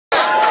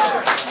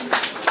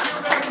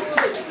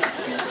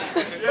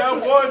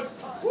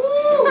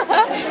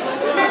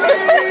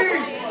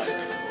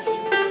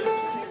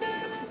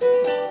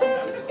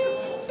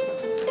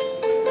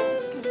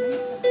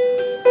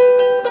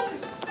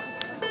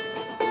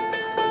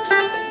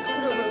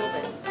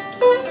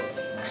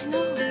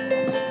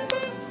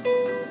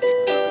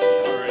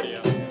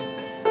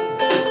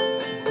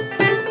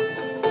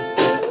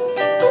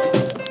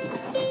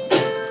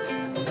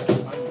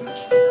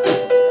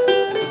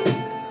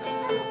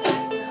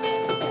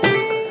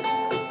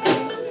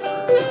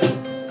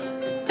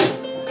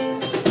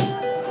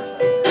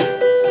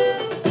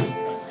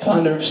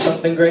Ponder of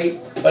something great,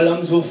 my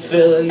lungs will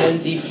fill and then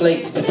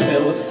deflate. They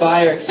fill with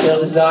fire, exhale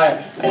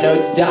desire. I know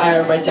it's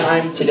dire, my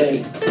time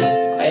today.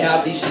 I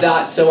have these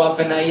thoughts, so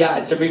often I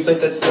yacht to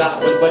replace that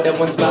slot with what I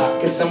once bought.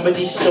 Cause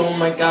somebody stole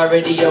my car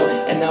radio,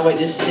 and now I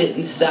just sit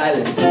in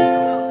silence.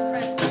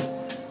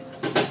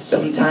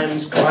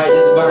 Sometimes quiet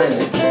is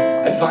violent.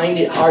 I find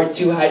it hard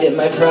to hide it.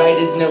 My pride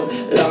is no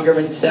longer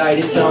inside.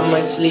 It's on my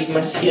sleeve. My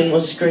skin will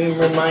scream,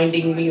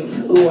 reminding me of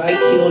who I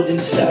killed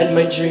inside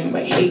my dream.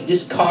 I hate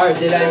this car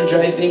that I'm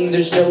driving.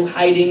 There's no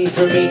hiding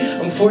from me.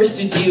 I'm forced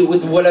to deal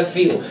with what I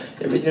feel.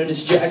 There is no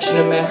distraction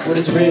to mask what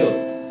is real.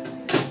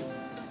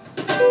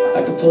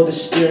 I can pull the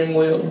steering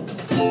wheel.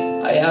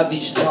 I have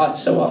these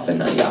thoughts, so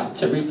often I yacht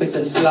to replace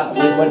that slot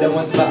with what I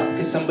once bought.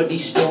 Cause somebody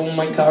stole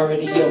my car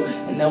radio,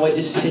 and now I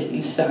just sit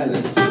in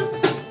silence.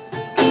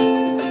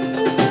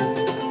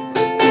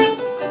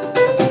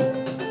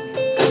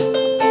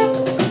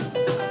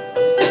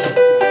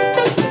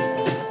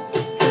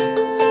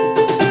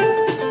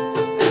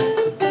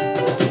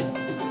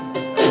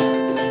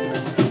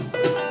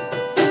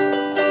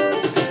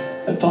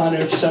 I ponder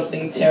of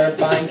something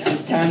terrifying, cause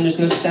this time there's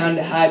no sound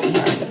to hide behind.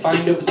 I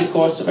find over the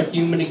course of our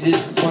human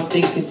existence, one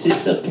thing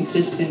consists of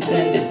consistence,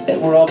 and it's that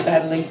we're all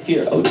battling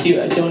fear. Oh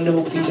dear, I don't know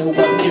if you know what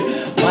I'm here.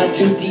 Mind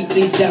too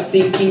deeply, stop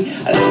thinking.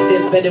 I liked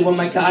it better when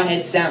my car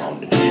had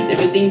sound. There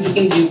are things we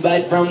can do,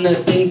 but from the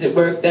things that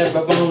work, there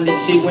are only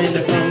two, and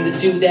from the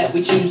two that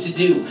we choose to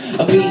do,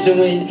 a peace will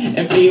win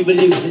and fear will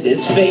lose. It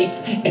is faith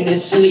and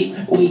it's sleep.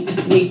 We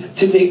need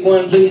to pick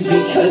one, please,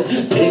 because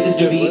faith is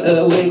to be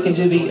awake, and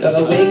to be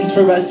awake is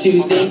for us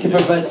to think, and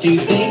for us to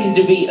think is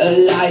to be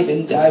alive.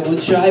 And I will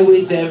try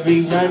with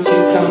every rhyme to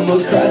come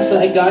across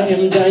like I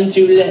am dying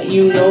to let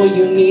you know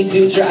you need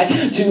to try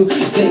to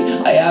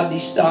think. I have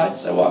these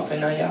thoughts, so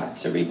often I ought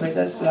to replace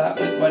that slot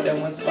with what I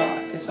once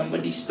bought. Cause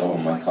somebody stole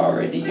my car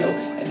radio,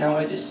 and now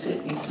I just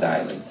sit in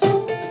silence.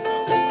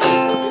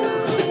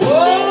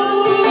 Whoa!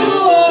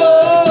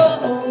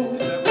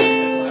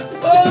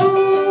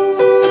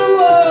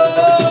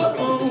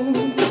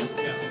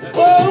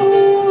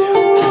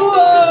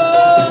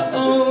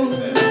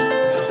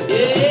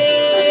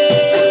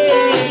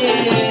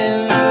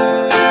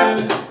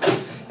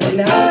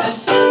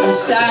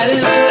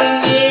 Silent,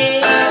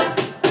 yeah.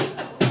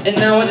 And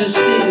now I just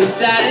sit in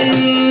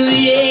silence,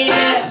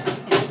 yeah.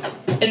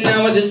 And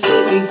now I just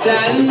sit in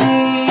silence,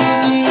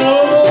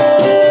 oh.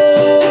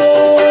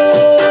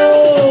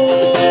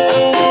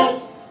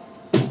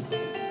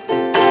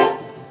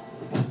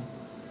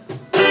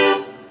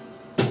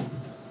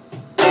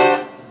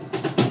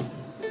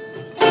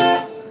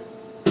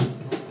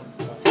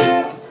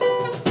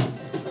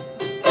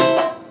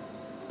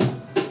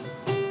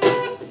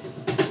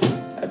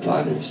 I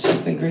ponder of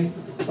something great.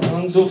 My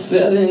lungs will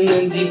fill and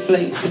then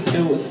deflate, and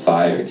fill with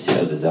fire,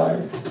 exhale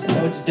desire. I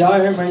know it's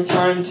dire, my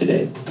time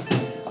today.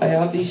 I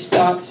have these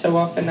thoughts, so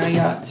often I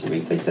ought to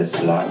replace that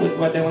slot with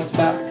what I once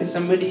bought. Cause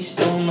somebody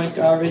stole my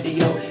car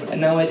radio,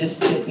 and now I just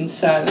sit in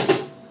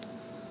silence.